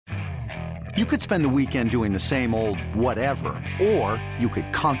You could spend the weekend doing the same old whatever, or you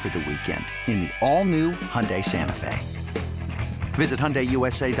could conquer the weekend in the all-new Hyundai Santa Fe. Visit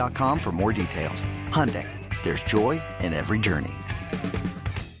HyundaiUSA.com for more details. Hyundai, there's joy in every journey.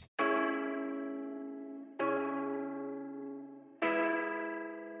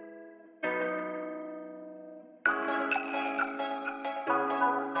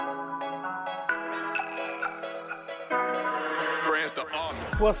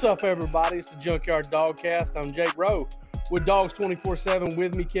 What's up, everybody? It's the Junkyard Dogcast. I'm Jake Rowe with Dogs 24/7.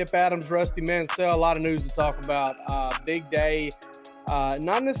 With me, Kip Adams, Rusty Mansell. A lot of news to talk about. Big day,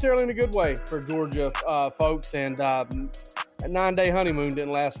 not necessarily in a good way for Georgia folks, and a 9-day honeymoon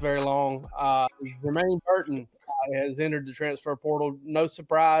didn't last very long. Jermaine Burton has entered the transfer portal. No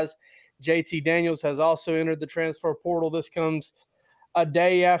surprise. JT Daniels has also entered the transfer portal. This comes a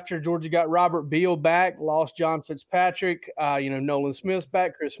day after Georgia got Robert Beal back, lost John Fitzpatrick, Nolan Smith's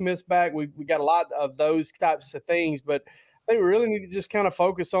back, Chris Smith's back. We got a lot of those types of things, but I think we really need to just kind of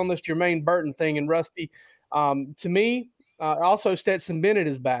focus on this Jermaine Burton thing. And Rusty, to me, also Stetson Bennett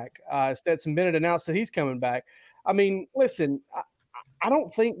is back. Stetson Bennett announced that he's coming back. I mean, listen, I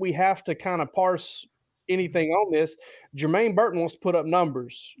don't think we have to kind of parse anything on this. Jermaine Burton wants to put up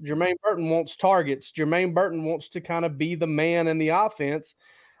numbers. Jermaine Burton wants targets. Jermaine Burton wants to kind of be the man in the offense,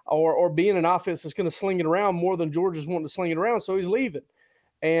 or be in an offense that's going to sling it around more than Georgia's wanting to sling it around, so he's leaving.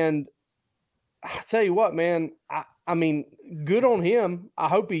 And I tell you what, man, I mean, good on him. I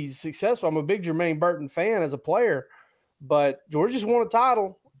hope he's successful. I'm a big Jermaine Burton fan as a player, but Georgia's won a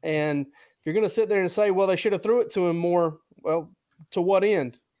title, and if you're going to sit there and say, well, they should have threw it to him more, well, to what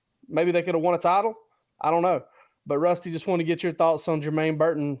end? Maybe they could have won a title? I don't know. But, Rusty, just want to get your thoughts on Jermaine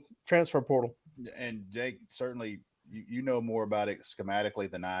Burton transfer portal. And, Jake, certainly you know more about it schematically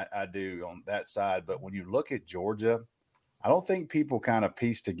than I do on that side. But when you look at Georgia, I don't think people kind of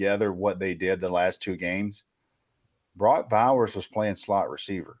piece together what they did the last two games. Brock Bowers was playing slot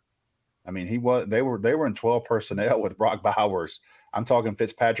receiver. I mean, they were in 12 personnel with Brock Bowers. I'm talking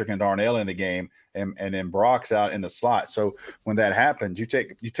Fitzpatrick and Darnell in the game, and then Brock's out in the slot. So when that happens, you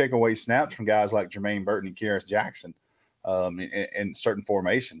take away snaps from guys like Jermaine Burton and Kearis Jackson in certain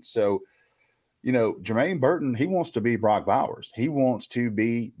formations. So, Jermaine Burton, he wants to be Brock Bowers. He wants to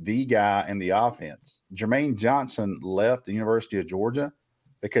be the guy in the offense. Jermaine Johnson left the University of Georgia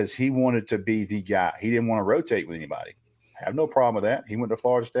because he wanted to be the guy. He didn't want to rotate with anybody. I have no problem with that. He went to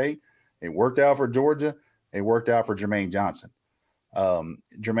Florida State. It worked out for Georgia. It worked out for Jermaine Johnson.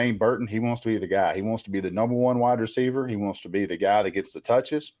 Jermaine Burton, he wants to be the guy. He wants to be the number one wide receiver. He wants to be the guy that gets the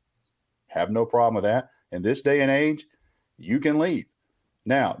touches. Have no problem with that. In this day and age, you can leave.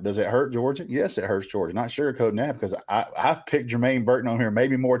 Now, does it hurt Georgia? Yes, it hurts Georgia. Not sugarcoating that, because I've picked Jermaine Burton on here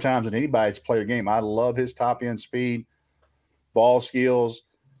maybe more times than anybody's played a game. I love his top-end speed, ball skills.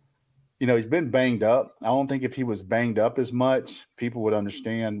 He's been banged up. I don't think if he was banged up as much, people would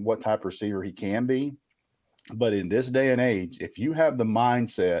understand what type of receiver he can be. But in this day and age, if you have the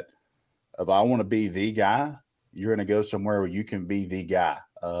mindset of I want to be the guy, you're going to go somewhere where you can be the guy.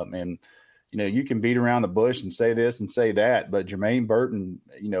 You can beat around the bush and say this and say that. But Jermaine Burton,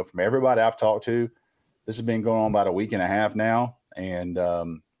 from everybody I've talked to, this has been going on about a week and a half now, and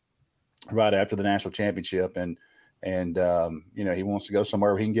right after the national championship. And he wants to go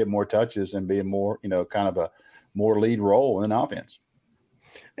somewhere where he can get more touches and be a more, kind of a more lead role in offense.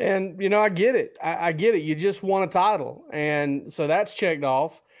 And, I get it. I get it. You just won a title. And so that's checked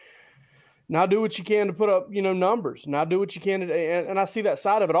off. Now do what you can to put up, numbers. Now do what you can. And I see that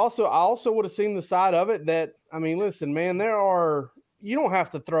side of it. I also would have seen the side of it that, I mean, listen, man, you don't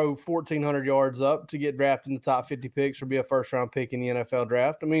have to throw 1,400 yards up to get drafted in the top 50 picks or be a first-round pick in the NFL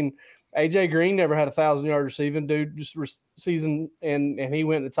draft. I mean, A.J. Green never had 1,000-yard receiving dude just season, and he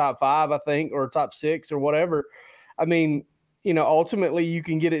went in the top 5, I think, or top 6 or whatever. I mean, ultimately you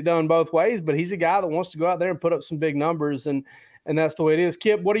can get it done both ways, but he's a guy that wants to go out there and put up some big numbers, and that's the way it is.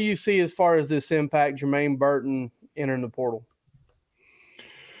 Kip, what do you see as far as this impact Jermaine Burton entering the portal?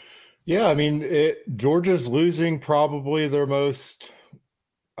 Yeah, I mean, Georgia's losing probably their most,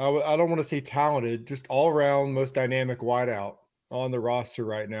 I don't want to say talented, just all-around most dynamic wideout on the roster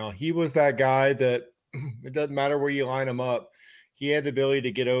right now. He was that guy that it doesn't matter where you line him up. He had the ability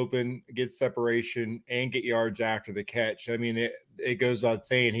to get open, get separation, and get yards after the catch. I mean, it goes without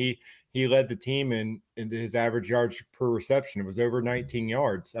saying he led the team in his average yards per reception. It was over 19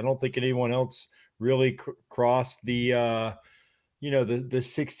 yards. I don't think anyone else really crossed the the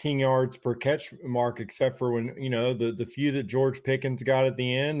 16 yards per catch mark, except for when, the few that George Pickens got at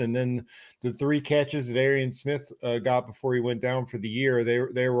the end. And then the 3 catches that Arian Smith got before he went down for the year,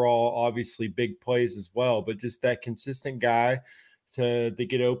 they were all obviously big plays as well, but just that consistent guy to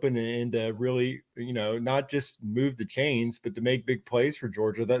get open and to really, not just move the chains, but to make big plays for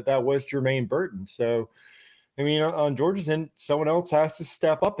Georgia. That was Jermaine Burton. So, I mean, on Georgia's end, someone else has to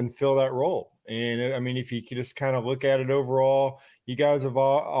step up and fill that role. And I mean, if you could just kind of look at it overall, you guys have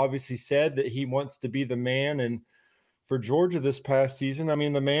obviously said that he wants to be the man. And for Georgia this past season, I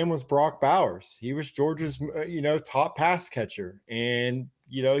mean, the man was Brock Bowers. He was Georgia's, top pass catcher. And,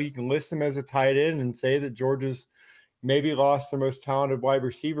 you can list him as a tight end and say that Georgia's maybe lost their most talented wide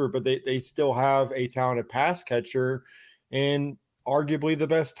receiver, but they still have a talented pass catcher and arguably the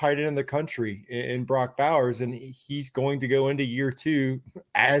best tight end in the country in Brock Bowers. And he's going to go into year 2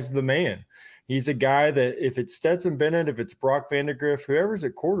 as the man. He's a guy that if it's Stetson Bennett, if it's Brock Vandagriff, whoever's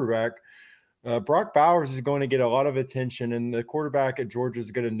at quarterback, Brock Bowers is going to get a lot of attention, and the quarterback at Georgia is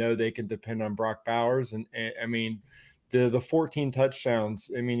going to know they can depend on Brock Bowers. And I mean, the 14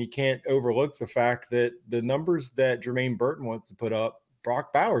 touchdowns, I mean, you can't overlook the fact that the numbers that Jermaine Burton wants to put up,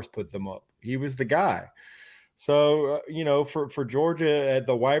 Brock Bowers put them up. He was the guy. So, for Georgia at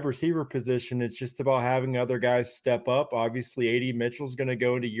the wide receiver position, it's just about having other guys step up. Obviously, A.D. Mitchell's going to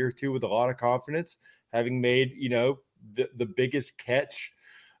go into year 2 with a lot of confidence, having made, the biggest catch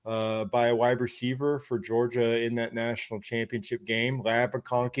by a wide receiver for Georgia in that national championship game. Ladd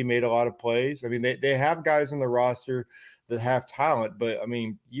McConkey made a lot of plays. I mean, they have guys on the roster that have talent, but I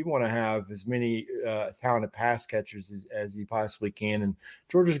mean, you want to have as many talented pass catchers as you possibly can. And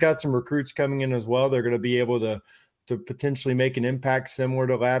Georgia's got some recruits coming in as well. They're going to be able to potentially make an impact similar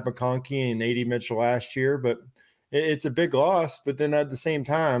to Ladd McConkey and A.D. Mitchell last year, but it's a big loss. But then at the same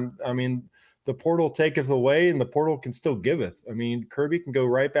time, I mean, the portal taketh away and the portal can still giveth. I mean, Kirby can go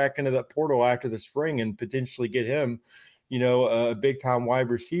right back into that portal after the spring and potentially get him, a big time wide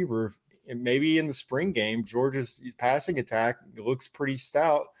receiver. And maybe in the spring game, Georgia's passing attack looks pretty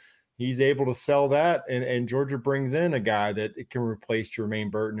stout. He's able to sell that, and Georgia brings in a guy that can replace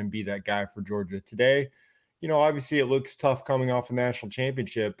Jermaine Burton and be that guy for Georgia today. Obviously it looks tough coming off a national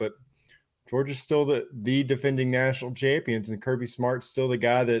championship, but Georgia's still the defending national champions, and Kirby Smart's still the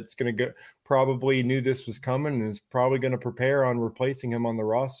guy that's going to go, probably knew this was coming and is probably going to prepare on replacing him on the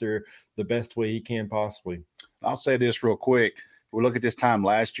roster the best way he can possibly. I'll say this real quick. We look at this time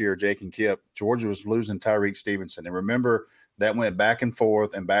last year, Jake and Kip, Georgia was losing Tyreek Stevenson. And remember, that went back and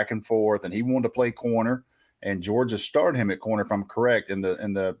forth, and he wanted to play corner, and Georgia started him at corner, if I'm correct, in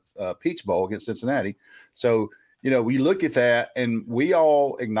the Peach Bowl against Cincinnati. So, we look at that, and we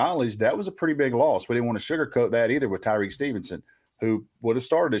all acknowledge that was a pretty big loss. We didn't want to sugarcoat that either with Tyreek Stevenson, who would have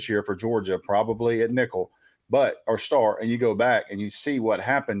started this year for Georgia, probably at nickel, or start. And you go back and you see what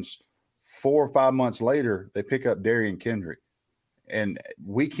happens 4 or 5 months later, they pick up Darian Kendrick. And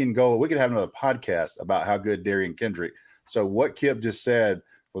we could have another podcast about how good Darian Kendrick. So what Kip just said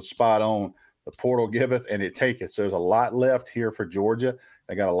was spot on. The portal giveth and it taketh. So there's a lot left here for Georgia.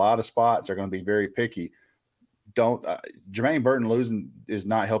 They got a lot of spots. They're going to be very picky. Jermaine Burton losing is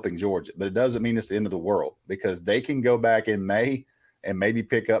not helping Georgia, but it doesn't mean it's the end of the world, because they can go back in May and maybe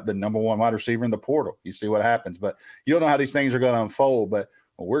pick up the number 1 wide receiver in the portal. You see what happens, but you don't know how these things are going to unfold. But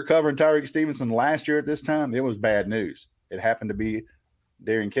when we're covering Tyreek Stevenson last year at this time, it was bad news. It happened to be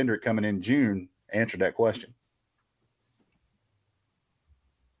Darian Kendrick coming in June answered that question.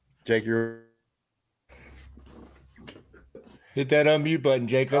 Jake, you're hit that unmute button,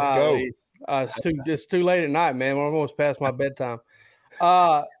 Jake. Let's go. It's too late at night, man. We're almost past my bedtime.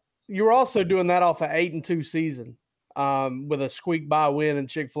 You were also doing that off an 8-2 season with a squeak by win in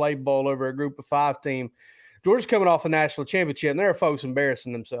Chick-fil-A Bowl over a Group of 5 team. Georgia's coming off a national championship, and there are folks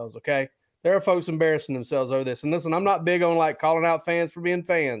embarrassing themselves, okay? There are folks embarrassing themselves over this. And listen, I'm not big on calling out fans for being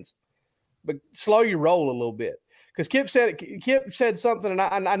fans, but slow your roll a little bit. Because Kip said something, and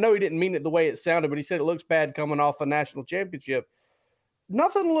I know he didn't mean it the way it sounded, but he said it looks bad coming off a national championship.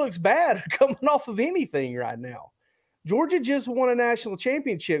 Nothing looks bad coming off of anything right now. Georgia just won a national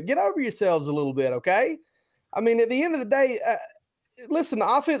championship. Get over yourselves a little bit, okay? I mean, at the end of the day, listen, the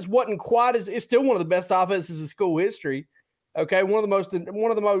offense wasn't quite as – it's still one of the best offenses in school history. Okay, one of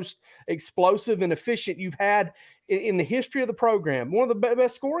the most explosive and efficient you've had in the history of the program. One of the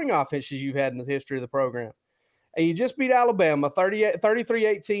best scoring offenses you've had in the history of the program. And you just beat Alabama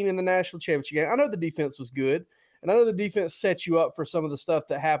 33-18 in the national championship game. I know the defense was good, and I know the defense set you up for some of the stuff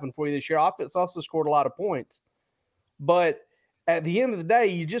that happened for you this year. Offense also scored a lot of points. But at the end of the day,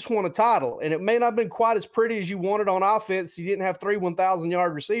 you just won a title, and it may not have been quite as pretty as you wanted on offense. You didn't have 3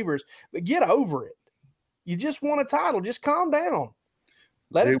 1,000-yard receivers, but get over it. You just won a title. Just calm down.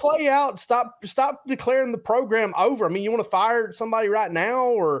 Let it play out. Stop declaring the program over. I mean, you want to fire somebody right now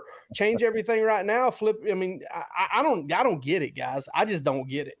or change everything right now? Flip. I mean, I don't get it, guys. I just don't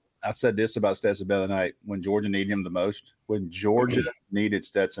get it. I said this about Stetson Bennett tonight when Georgia needed him the most, when Georgia needed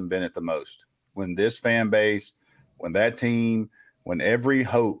Stetson Bennett the most, when this fan base, when that team, when every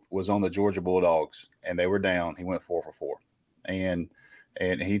hope was on the Georgia Bulldogs and they were down, he went 4 for 4. And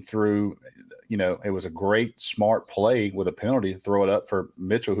he threw, it was a great, smart play with a penalty to throw it up for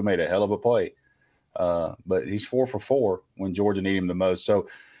Mitchell, who made a hell of a play. But he's 4 for 4 when Georgia needed him the most. So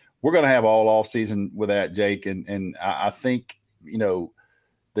we're going to have all off season with that, Jake. And I think,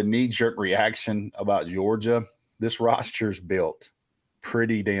 the knee-jerk reaction about Georgia, this roster's built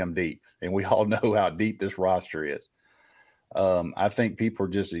pretty damn deep, and we all know how deep this roster is. I think people are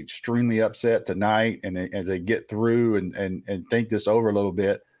just extremely upset tonight, and as they get through and think this over a little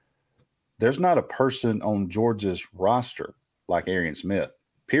bit, there's not a person on Georgia's roster like Arian Smith,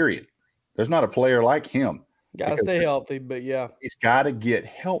 period. There's not a player like him. Got to stay healthy, but yeah. He's got to get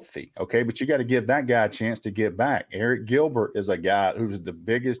healthy, okay? But you got to give that guy a chance to get back. Eric Gilbert is a guy who's the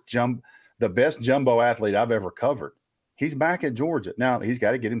best jumbo athlete I've ever covered. He's back at Georgia. Now, he's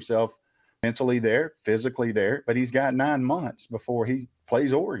got to get himself mentally there, physically there, but he's got 9 months before he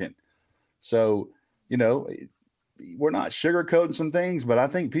plays Oregon. So, we're not sugarcoating some things, but I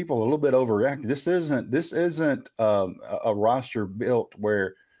think people are a little bit overreacting. This isn't a roster built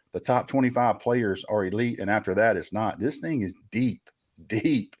where the top 25 players are elite, and after that, it's not. This thing is deep,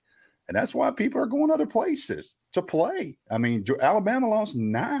 deep. And that's why people are going other places to play. I mean, Alabama lost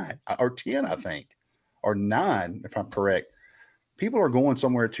 9 or 10, I think, or 9, if I'm correct. People are going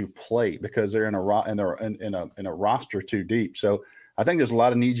somewhere to play because they're in a roster too deep. So I think there's a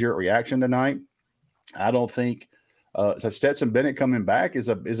lot of knee-jerk reaction tonight. I don't think so Stetson Bennett coming back is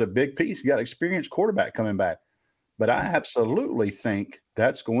a big piece. You got an experienced quarterback coming back. But I absolutely think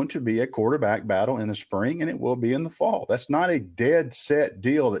that's going to be a quarterback battle in the spring, and it will be in the fall. That's not a dead set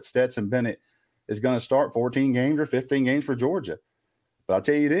deal that Stetson Bennett is going to start 14 games or 15 games for Georgia. But I'll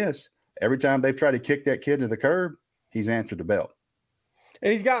tell you this, every time they've tried to kick that kid to the curb, he's answered the bell.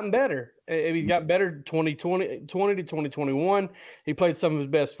 And he's gotten better. He's got better 2020 to 2021. He played some of his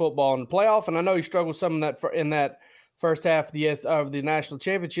best football in the playoff, and I know he struggled some in that first half of the national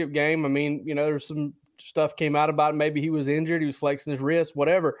championship game. I mean, there's some stuff came out about it. Maybe he was injured. He was flexing his wrist,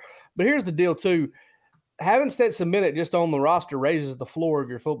 whatever. But here's the deal, too. Having Stetson Bennett just on the roster raises the floor of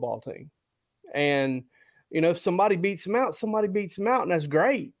your football team. And, if somebody beats him out, and that's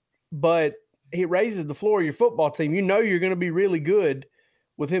great. But he raises the floor of your football team. You're going to be really good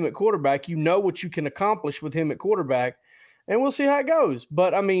with him at quarterback. You know what you can accomplish with him at quarterback. And we'll see how it goes.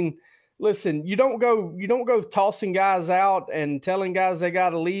 But, I mean, listen, you don't go tossing guys out and telling guys they got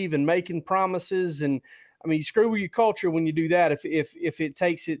to leave and making promises. And I mean, you screw with your culture when you do that. If it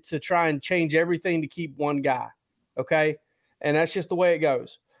takes it to try and change everything to keep one guy, okay? And that's just the way it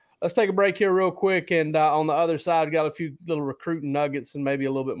goes. Let's take a break here real quick. And on the other side, we got a few little recruiting nuggets and maybe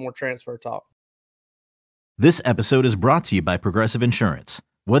a little bit more transfer talk. This episode is brought to you by Progressive Insurance.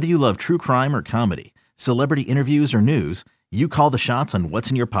 Whether you love true crime or comedy, celebrity interviews or news, you call the shots on what's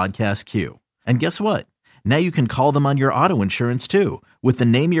in your podcast queue. And guess what? Now you can call them on your auto insurance too with the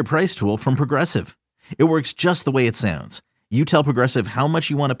Name Your Price tool from Progressive. It works just the way it sounds. You tell Progressive how much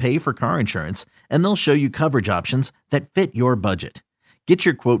you want to pay for car insurance, and they'll show you coverage options that fit your budget. Get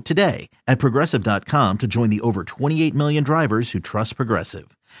your quote today at Progressive.com to join the over 28 million drivers who trust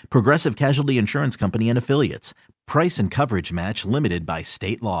Progressive. Progressive Casualty Insurance Company and Affiliates. Price and coverage match limited by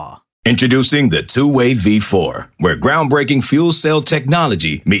state law. Introducing the Two-Way V4, where groundbreaking fuel cell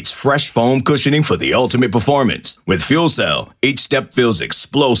technology meets fresh foam cushioning for the ultimate performance. With fuel cell, each step feels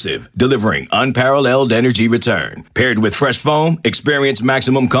explosive, delivering unparalleled energy return. Paired with fresh foam, experience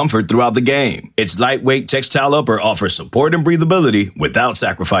maximum comfort throughout the game. Its lightweight textile upper offers support and breathability without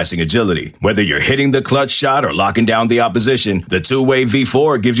sacrificing agility. Whether you're hitting the clutch shot or locking down the opposition, the Two-Way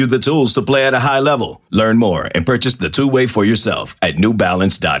V4 gives you the tools to play at a high level. Learn more and purchase the Two-Way for yourself at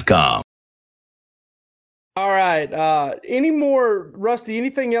NewBalance.com. All right. Rusty,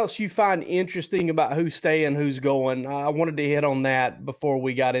 anything else you find interesting about who's staying, who's going? I wanted to hit on that before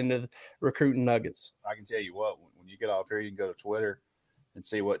we got into the recruiting nuggets. I can tell you what, when you get off here, you can go to Twitter and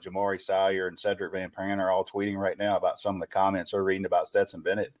see what Jamari Sawyer and Cedric Van Pran are all tweeting right now about some of the comments they're reading about Stetson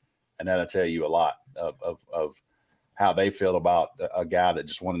Bennett. And that'll tell you a lot of how they feel about a guy that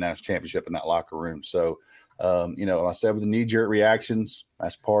just won the national championship in that locker room. So, I said with the knee-jerk reactions,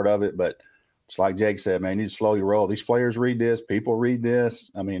 that's part of it, but it's like Jake said, man, you need to slow your roll. These players read this. People read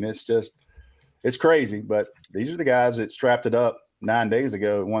this. I mean, it's crazy. But these are the guys that strapped it up 9 days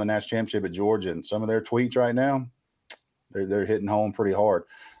ago and won the national championship at Georgia. And some of their tweets right now, they're hitting home pretty hard.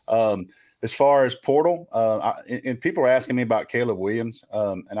 As far as portal, and people are asking me about Caleb Williams.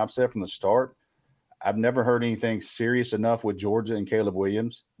 And I've said from the start, I've never heard anything serious enough with Georgia and Caleb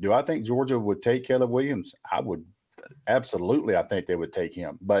Williams. Do I think Georgia would take Caleb Williams? I would absolutely. I think they would take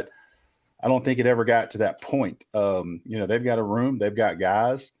him, but I don't think it ever got to that point. They've got a room, they've got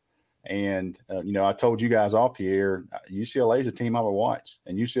guys, and I told you guys off the air, UCLA is a team I would watch,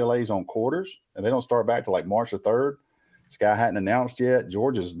 and UCLA is on quarters, and they don't start back to like March the 3rd. This guy hadn't announced yet.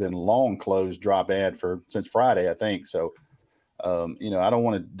 Georgia's been long closed drop ad since Friday, I think. So, I don't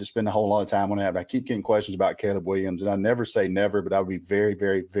want to spend a whole lot of time on that, but I keep getting questions about Caleb Williams, and I never say never, but I would be very,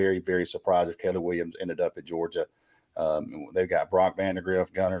 very, very, very surprised if Caleb Williams ended up at Georgia. They've got Brock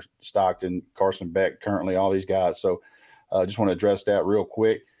Vandagriff, Gunnar Stockton, Carson Beck, currently all these guys. So I just want to address that real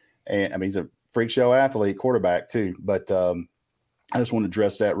quick. And I mean, he's a freak show athlete, quarterback too, but I just want to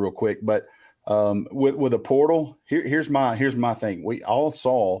address that real quick. But with a portal, here's my thing. We all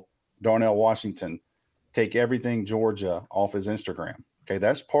saw Darnell Washington take everything Georgia off his Instagram. Okay.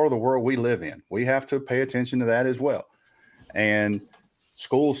 That's part of the world we live in. We have to pay attention to that as well. And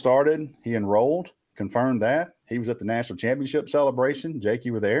school started, he enrolled, confirmed that. He was at the national championship celebration. Jake,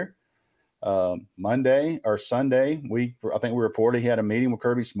 you were there. Monday or Sunday, I think we reported he had a meeting with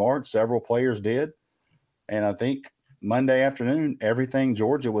Kirby Smart. Several players did. And I think Monday afternoon, everything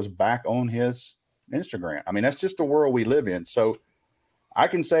Georgia was back on his Instagram. I mean, that's just the world we live in. So I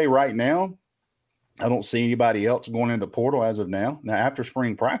can say right now, I don't see anybody else going in the portal as of now. Now, after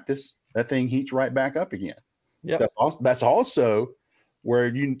spring practice, that thing heats right back up again. Yep. That's also where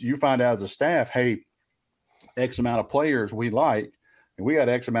you find out as a staff, hey, X amount of players we like, and we got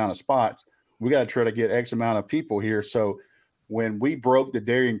X amount of spots. We got to try to get X amount of people here. So when we broke the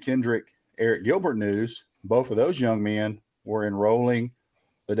Darian Kendrick, Eric Gilbert news, both of those young men were enrolling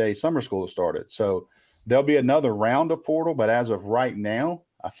the day summer school started. So there'll be another round of portal, but as of right now,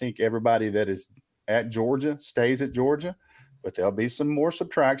 I think everybody that is at Georgia stays at Georgia, but there'll be some more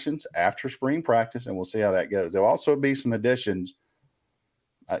subtractions after spring practice, and we'll see how that goes. There'll also be some additions,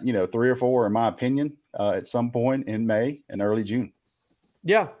 3 or 4, in my opinion, at some point in May and early June.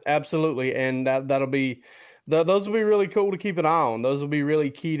 Yeah, absolutely. And that'll be those will be really cool to keep an eye on. Those will be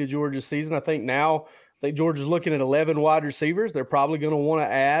really key to Georgia's season. I think Georgia's looking at 11 wide receivers. They're probably going to want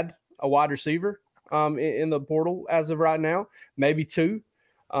to add a wide receiver in the portal as of right now, maybe 2.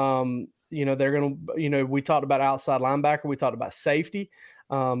 They're going to, we talked about outside linebacker. We talked about safety.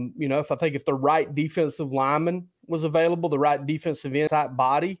 If the right defensive lineman was available, the right defensive end type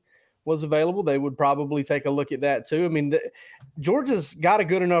body was available, they would probably take a look at that too. I mean, Georgia's got a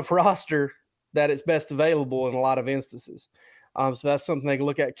good enough roster that it's best available in a lot of instances. So that's something they can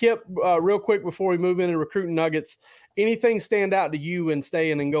look at. Kip, real quick before we move into recruiting nuggets, anything stand out to you in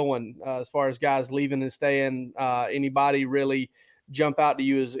staying and going as far as guys leaving and staying? Anybody really jump out to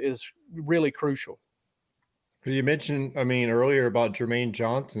you is really crucial? You mentioned, earlier about Jermaine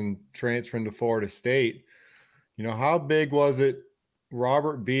Johnson transferring to Florida State. How big was it?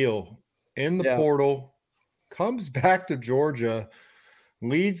 Robert Beal in the portal, comes back to Georgia,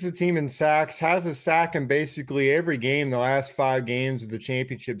 leads the team in sacks, has a sack in basically every game the last 5 games of the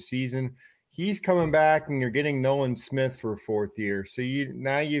championship season. He's coming back, and you're getting Nolan Smith for a 4th year. So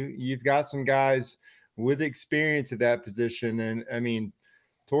you've got some guys with experience at that position. And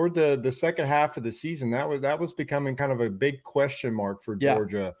toward the second half of the season, that was becoming kind of a big question mark for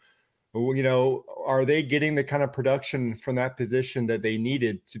Georgia. Are they getting the kind of production from that position that they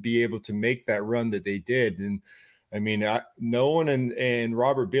needed to be able to make that run that they did? And Nolan and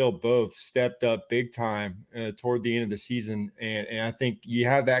Robert Beal both stepped up big time toward the end of the season. And I think you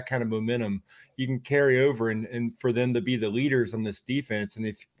have that kind of momentum you can carry over and for them to be the leaders on this defense. And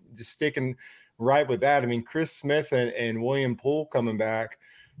if just sticking right with that, Chris Smith and William Poole coming back,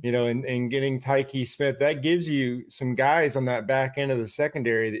 and getting Tyke Smith, that gives you some guys on that back end of the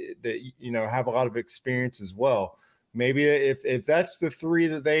secondary that have a lot of experience as well. Maybe if that's the 3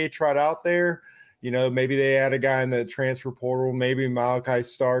 that they tried out there, maybe they add a guy in the transfer portal. Maybe Malachi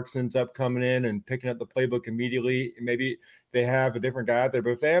Starks ends up coming in and picking up the playbook immediately. Maybe they have a different guy out there.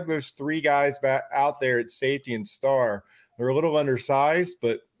 But if they have those 3 guys back out there at safety and star, they're a little undersized,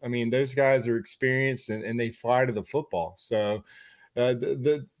 but those guys are experienced and they fly to the football. So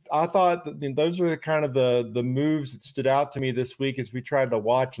I thought that those were kind of the moves that stood out to me this week as we tried to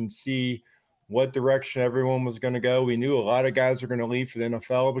watch and see what direction everyone was going to go. We knew a lot of guys were going to leave for the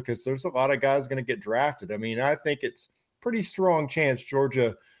NFL because there's a lot of guys going to get drafted. I think it's pretty strong chance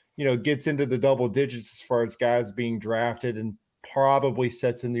Georgia, gets into the double digits as far as guys being drafted and probably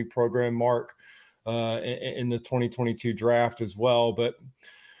sets a new program mark in the 2022 draft as well. But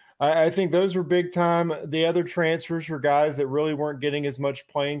I think those were big time. The other transfers were guys that really weren't getting as much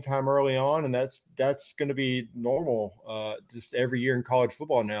playing time early on, and that's going to be normal just every year in college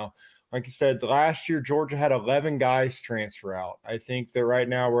football now. like I said, last year, Georgia had 11 guys transfer out. I think that right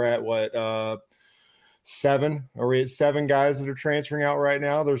now we're at 7. Are we at 7 guys that are transferring out right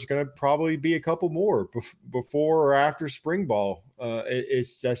now? There's going to probably be a couple more before or after spring ball.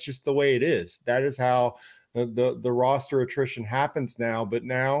 That's just the way it is. That is how the roster attrition happens now. But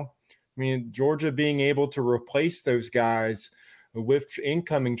now, I mean, Georgia being able to replace those guys with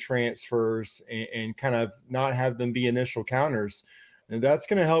incoming transfers and kind of not have them be initial counters, and that's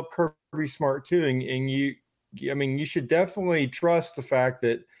going to help Kirby Smart too. And you should definitely trust the fact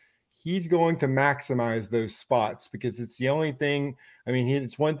that he's going to maximize those spots, because it's the only thing. I mean,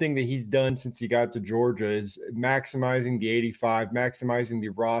 it's one thing that he's done since he got to Georgia is maximizing the 85, maximizing the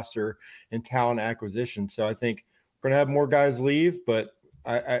roster and talent acquisition. So I think we're going to have more guys leave, but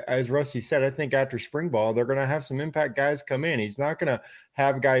as Rusty said, I think after spring ball, they're going to have some impact guys come in. He's not going to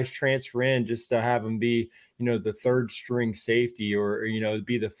have guys transfer in just to have them be, the third string safety or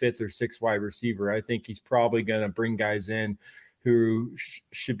be the 5th or 6th wide receiver. I think he's probably going to bring guys in who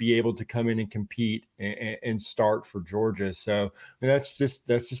should be able to come in and compete and start for Georgia. So that's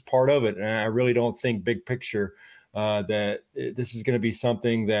just part of it. And I really don't think big picture that this is going to be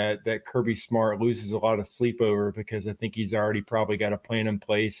something that Kirby Smart loses a lot of sleep over, because I think he's already probably got a plan in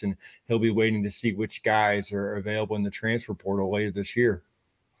place and he'll be waiting to see which guys are available in the transfer portal later this year.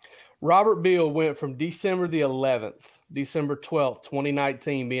 Robert Beal went from December the 11th, December 12th,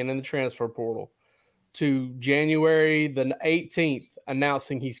 2019, being in the transfer portal, to January the 18th,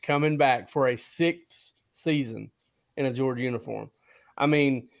 announcing he's coming back for a 6th season in a Georgia uniform. I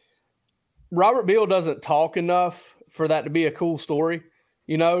mean, Robert Beal doesn't talk enough for that to be a cool story,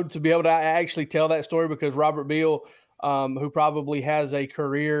 to be able to actually tell that story, because Robert Beal, who probably has a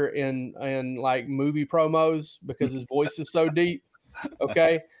career in like movie promos because his voice is so deep.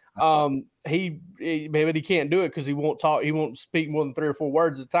 Okay. He can't do it because he won't talk. He won't speak more than 3 or 4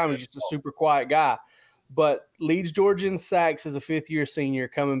 words at a time. He's just a super quiet guy, but leads Georgia in sacks as a 5th-year senior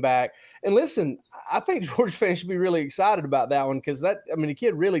coming back. And listen, I think Georgia fans should be really excited about that one, because the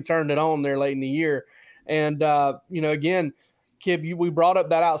kid really turned it on there late in the year. And, again, Kib, we brought up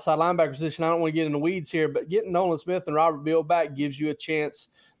that outside linebacker position. I don't want to get in the weeds here, but getting Nolan Smith and Robert Beal back gives you a chance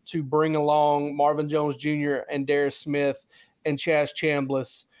to bring along Marvin Jones Jr. and Darius Smith and Chaz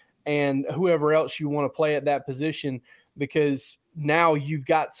Chambliss and whoever else you want to play at that position, because now you've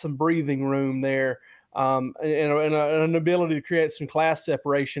got some breathing room there. And an ability to create some class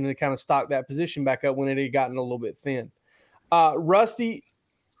separation and kind of stock that position back up when it had gotten a little bit thin. Rusty,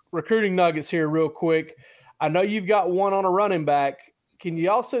 recruiting nuggets here real quick. I know you've got one on a running back. Can you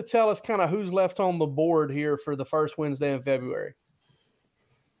also tell us kind of who's left on the board here for the first Wednesday in February?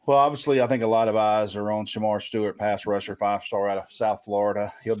 Well, obviously, I think a lot of eyes are on Shamar Stewart, pass rusher, 5-star out of South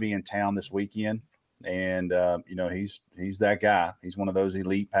Florida. He'll be in town this weekend. And, he's that guy. He's one of those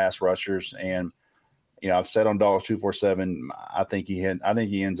elite pass rushers. And, I've said on Dogs 247, I think he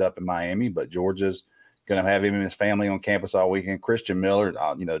ends up in Miami, but Georgia's going to have him and his family on campus all weekend. Christian Miller,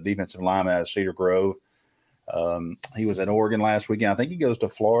 defensive lineman out of Cedar Grove. He was at Oregon last weekend. I think he goes to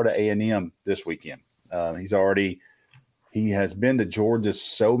Florida A&M this weekend. He has been to Georgia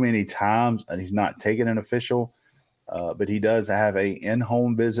so many times, and he's not taken an official, but he does have a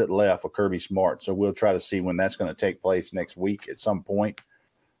in-home visit left with Kirby Smart. So we'll try to see when that's going to take place next week at some point.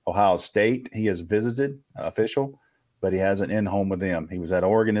 Ohio State, he has visited official, but he hasn't in-home with them. He was at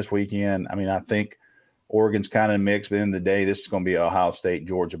Oregon this weekend. I think Oregon's kind of mixed, but in the day, this is going to be an Ohio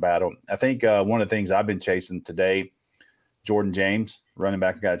State-Georgia battle. I think one of the things I've been chasing today, Jordan James, running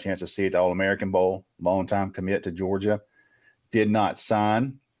back, I got a chance to see at the All-American Bowl, long-time commit to Georgia, did not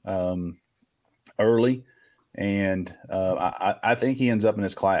sign early, and I think he ends up in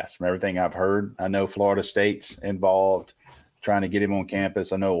his class from everything I've heard. I know Florida State's involved, trying to get him on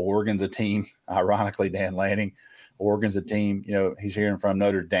campus. I know Oregon's a team, ironically, Dan Lanning. Oregon's a team, he's hearing from.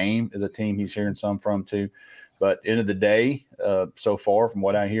 Notre Dame is a team he's hearing some from too. But end of the day, so far from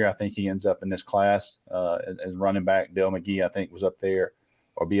what I hear, I think he ends up in this class as running back. Dale McGee, I think, was up there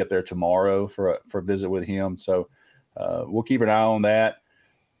or be up there tomorrow for a visit with him. So we'll keep an eye on that.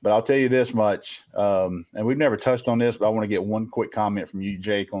 But I'll tell you this much, and we've never touched on this, but I want to get one quick comment from you,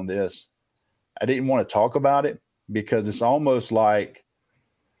 Jake, on this. I didn't want to talk about it because it's almost like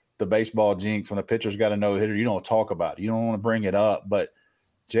the baseball jinx when a pitcher's got a no-hitter. You don't talk about it. You don't want to bring it up. But,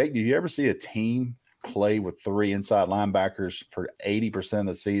 Jake, do you ever see a team play with 3 inside linebackers for 80% of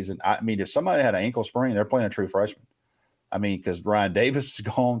the season? I mean, if somebody had an ankle sprain, they're playing a true freshman. I mean, because Ryan Davis is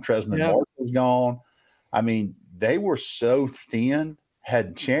gone, Tresman Marshall's gone. I mean, they were so thin.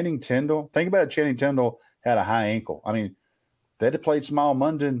 Had Channing Tindall – think about it, Channing Tindall had a high ankle. I mean, they'd have played Smile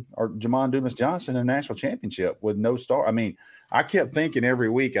Munden or Jamon Dumas-Johnson in a national championship with no star. I mean, I kept thinking every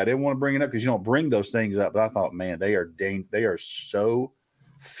week, I didn't want to bring it up because you don't bring those things up, but I thought, man, they are so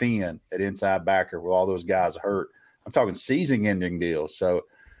thin at inside backer with all those guys hurt. I'm talking season-ending deals. So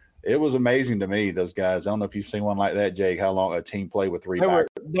it was amazing to me, those guys. I don't know if you've seen one like that, Jake, how long a team played with three backers.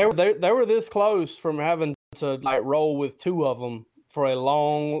 They were this close from having to like roll with two of them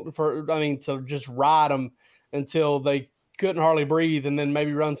to just ride them until they couldn't hardly breathe, and then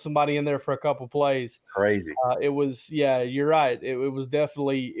maybe run somebody in there for a couple plays. Crazy. It was, yeah, you're right. It was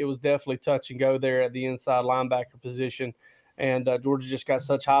definitely touch and go there at the inside linebacker position. And Georgia just got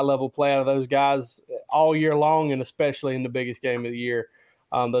such high-level play out of those guys all year long, and especially in the biggest game of the year.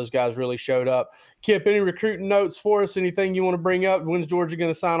 Those guys really showed up. Kip, any recruiting notes for us? Anything you want to bring up? When's Georgia going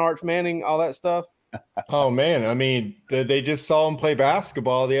to sign Arch Manning? All that stuff? Oh, man. I mean, they just saw him play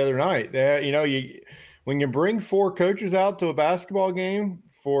basketball the other night. When you bring four coaches out to a basketball game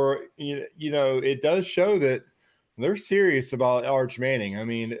it does show that they're serious about Arch Manning. I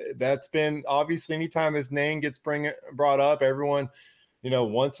mean, that's been obviously anytime his name gets brought up, everyone,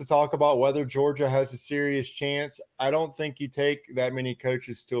 wants to talk about whether Georgia has a serious chance. I don't think you take that many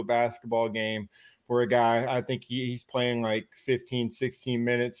coaches to a basketball game for a guy. I think he's playing like 15, 16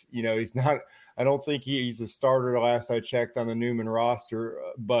 minutes. He's not – I don't think he's a starter last I checked on the Newman roster.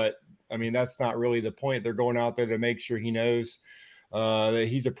 But, I mean, that's not really the point. They're going out there to make sure he knows that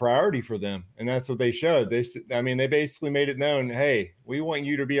he's a priority for them. And that's what they showed. They basically made it known, hey, we want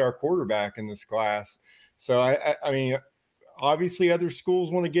you to be our quarterback in this class. So, I mean, obviously other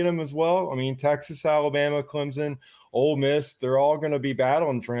schools want to get him as well. I mean, Texas, Alabama, Clemson, Ole Miss, they're all going to be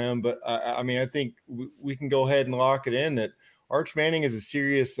battling for him. But, I think we can go ahead and lock it in that Arch Manning is a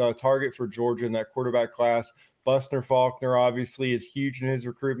serious target for Georgia in that quarterback class. Buster Faulkner obviously is huge in his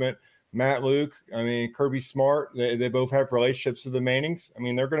recruitment. Matt Luke, I mean, Kirby Smart, they both have relationships with the Mannings. I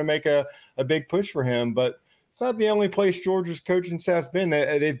mean, they're going to make a big push for him, but it's not the only place Georgia's coaching staff's been.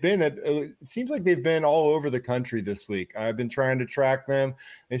 It seems like they've been all over the country this week. I've been trying to track them.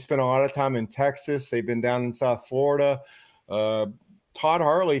 They spent a lot of time in Texas. They've been down in South Florida. Todd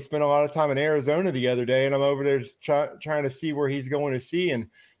Hartley spent a lot of time in Arizona the other day, and I'm over there just trying to see where he's going to see. And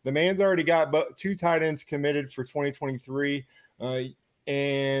the man's already got two tight ends committed for 2023.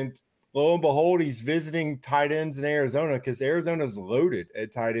 And lo and behold, he's visiting tight ends in Arizona because Arizona's loaded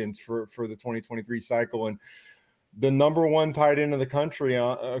at tight ends for the 2023 cycle. And the number one tight end of the country,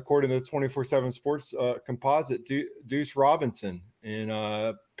 according to the 24/7 Sports composite, Deuce Robinson in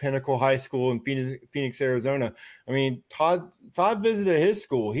Pinnacle High School in Phoenix, Arizona. I mean, Todd visited his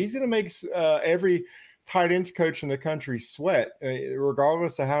school. He's going to make every tight ends coach in the country sweat,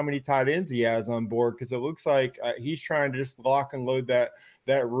 regardless of how many tight ends he has on board, because it looks like he's trying to just lock and load that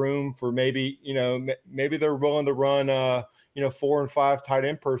room for maybe they're willing to run 4 and 5 tight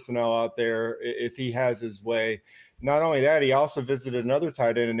end personnel out there if he has his way. Not only that, he also visited another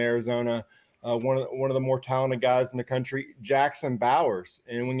tight end in Arizona, one of the more talented guys in the country, Jackson Bowers.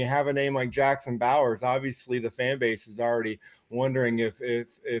 And when you have a name like Jackson Bowers, obviously the fan base is already wondering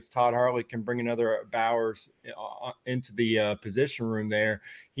if Todd Hartley can bring another Bowers into the position room there.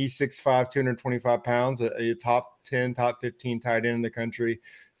 He's 6'5", 225 pounds, a top 10, top 15 tight end in the country.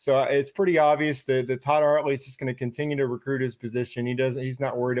 So it's pretty obvious that Todd Hartley is just going to continue to recruit his position. He's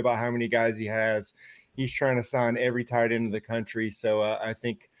not worried about how many guys he has. He's trying to sign every tight end in the country. So I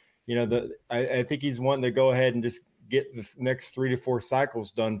think, I think he's wanting to go ahead and just get the next 3 to 4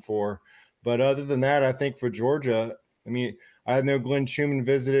 cycles done for. But other than that, I think for Georgia, I mean, I know Glenn Schumann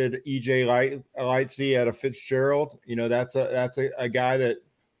visited E.J. Lightsey out of Fitzgerald. That's a guy that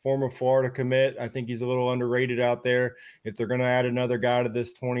former Florida commit. I think he's a little underrated out there. If they're going to add another guy to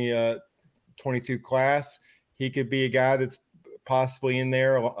this 2022 class, he could be a guy that's possibly in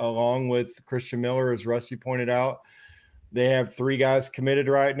there along with Christian Miller, as Rusty pointed out. They have 3 guys committed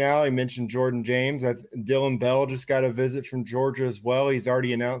right now. He mentioned Jordan James. Dylan Bell just got a visit from Georgia as well. He's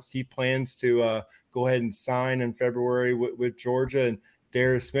already announced he plans to go ahead and sign in February with Georgia, and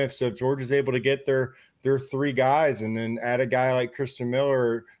Darius Smith. So if Georgia's able to get their 3 guys and then add a guy like Christian Miller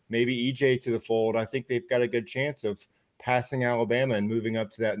or maybe EJ to the fold, I think they've got a good chance of passing Alabama and moving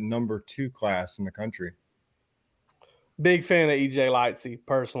up to that number 2 class in the country. Big fan of E.J. Lightsey,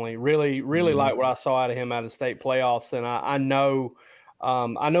 personally. Really like what I saw out of him out of state playoffs. And I know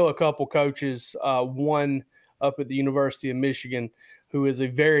a couple coaches, one up at the University of Michigan, who is a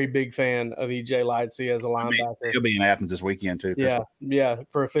very big fan of E.J. Lightsey as a linebacker. He'll be in Athens this weekend too. Yeah,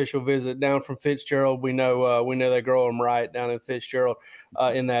 for official visit down from Fitzgerald. We know they grow them right down in Fitzgerald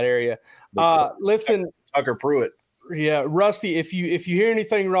in that area. Listen, Tucker Pruitt. Yeah, Rusty, if you hear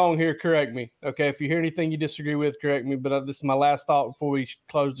anything wrong here, correct me. Okay, if you hear anything you disagree with, correct me. But this is my last thought before we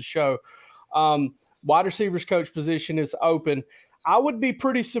close the show. Wide receivers coach position is open. I would be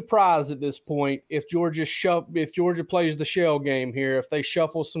pretty surprised at this point if Georgia plays the shell game here, if they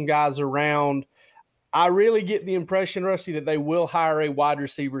shuffle some guys around. I really get the impression, Rusty, that they will hire a wide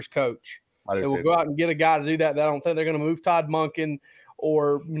receivers coach. They will go out and get a guy to do that. I don't think they're going to move Todd Monken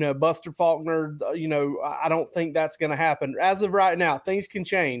or, Buster Faulkner. I don't think that's going to happen. As of right now, things can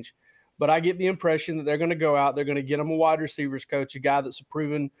change. But I get the impression that they're going to go out, they're going to get them a wide receivers coach, a guy that's a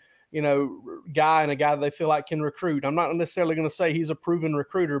proven guy and a guy that they feel like can recruit. I'm not necessarily going to say he's a proven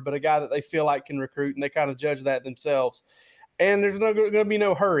recruiter, but a guy that they feel like can recruit, and they kind of judge that themselves. And there's going to be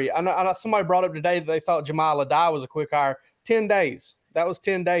no hurry. I know somebody brought up today that they thought Jamal Adai was a quick hire. 10 days. That was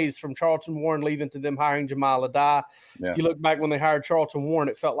 10 days from Charlton Warren leaving to them hiring Jamal Adai. Yeah. If you look back when they hired Charlton Warren,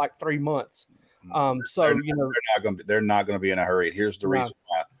 it felt like 3 months. They're not going to be in a hurry. Here's the reason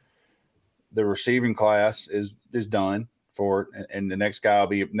why. The receiving class is done for, and the next guy will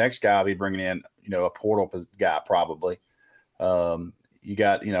be bringing in, a portal guy probably. You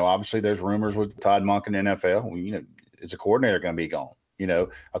got, obviously there's rumors with Todd Monken in the NFL. Is a coordinator going to be gone?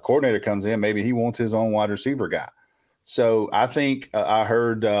 A coordinator comes in, maybe he wants his own wide receiver guy. So I think I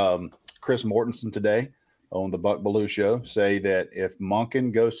heard Chris Mortensen today on the Buck Belue show say that if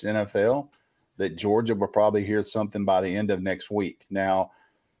Monken goes to NFL, that Georgia will probably hear something by the end of next week. Now,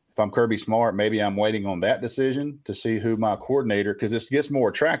 if I'm Kirby Smart, maybe I'm waiting on that decision to see who my coordinator, because this gets more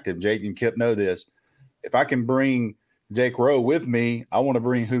attractive. Jake and Kip know this. If I can bring Jake Rowe with me, I want to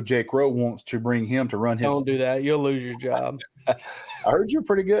bring who Jake Rowe wants to bring him to run his. Don't do that. You'll lose your job. I heard you're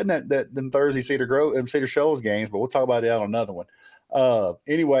pretty good in them Thursday Cedar Shoals games, but we'll talk about that on another one.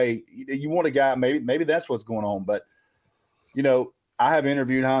 Anyway, you want a guy, maybe that's what's going on. But, I have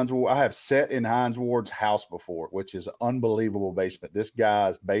interviewed Hines Ward. I have sat in Hines Ward's house before, which is an unbelievable basement. This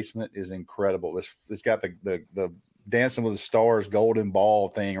guy's basement is incredible. It's got the Dancing with the Stars golden ball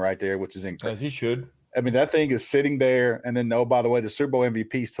thing right there, which is incredible. As he should. I mean, that thing is sitting there. And then, by the way, the Super Bowl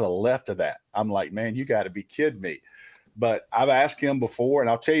MVP is to the left of that. I'm like, man, you got to be kidding me. But I've asked him before, and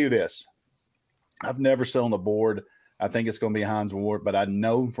I'll tell you this. I've never sat on the board. I think it's going to be Hines Ward, but I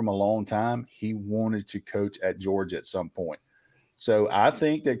know from a long time he wanted to coach at Georgia at some point. So I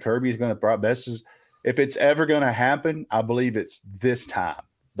think that Kirby is going to if it's ever going to happen, I believe it's this time.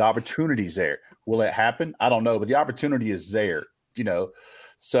 The opportunity's there. Will it happen? I don't know, but the opportunity is there,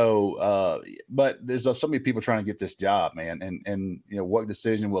 So, but there's so many people trying to get this job, man. And what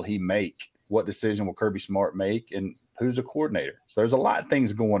decision will he make? What decision will Kirby Smart make? And who's the coordinator? So there's a lot of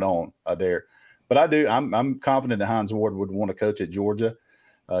things going on there. But I'm confident that Hines Ward would want to coach at Georgia.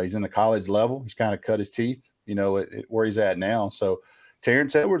 He's in the college level. He's kind of cut his teeth, where he's at now. So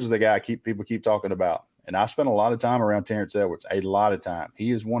Terrence Edwards is the guy people keep talking about. And I spent a lot of time around Terrence Edwards, a lot of time.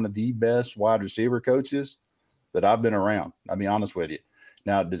 He is one of the best wide receiver coaches that I've been around. I'll be honest with you.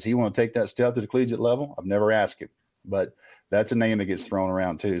 Now, does he want to take that step to the collegiate level? I've never asked him, but that's a name that gets thrown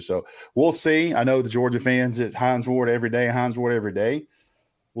around too. So we'll see. I know the Georgia fans, it's Hines Ward every day.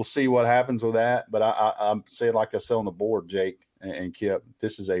 We'll see what happens with that. But I'm saying, like I said on the board, Jake and Kip,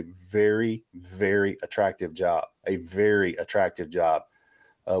 this is a very, very attractive job,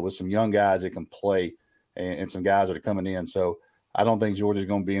 with some young guys that can play and some guys that are coming in. So I don't think Georgia's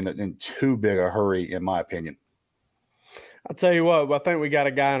going to be in too big a hurry, in my opinion. I'll tell you what, I think we got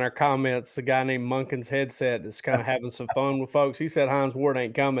a guy in our comments, a guy named Monken's Headset, that's kind of having some fun with folks. He said Hines Ward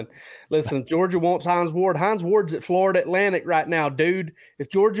ain't coming. Listen, Georgia wants Hines Ward. Hines Ward's at Florida Atlantic right now, dude. If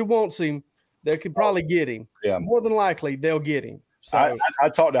Georgia wants him, they could probably get him. Yeah. More than likely, they'll get him. So I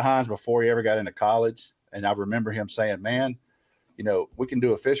talked to Hines before he ever got into college, and I remember him saying, man, we can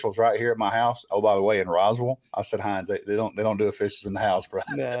do officials right here at my house. Oh, by the way, in Roswell, I said, Hines, they don't do officials in the house, bro.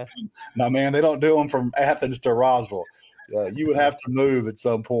 Nah. No, man, they don't do them from Athens to Roswell. You would have to move at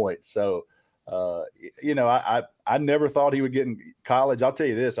some point. So, I never thought he would get in college. I'll tell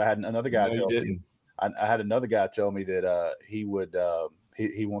you this. I had another guy tell me. I had another guy tell me that he would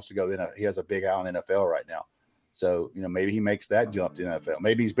he wants to go. He has a big eye on NFL right now. So, maybe he makes that jump to NFL.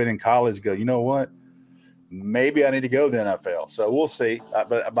 Maybe he's been in college. Go, you know what? Maybe I need to go to the NFL. So we'll see.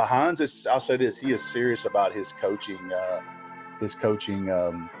 But behind this, I'll say this: he is serious about his coaching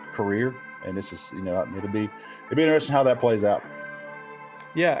career. And this is, it'll be interesting how that plays out.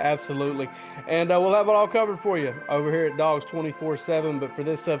 Yeah, absolutely. And we'll have it all covered for you over here at Dogs 24/7. But for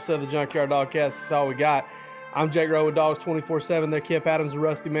this episode of the Junkyard Dogcast, that's all we got. I'm Jake Rowe with Dogs 24/7. They're Kip Adams and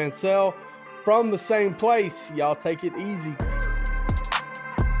Rusty Mansell from the same place. Y'all take it easy.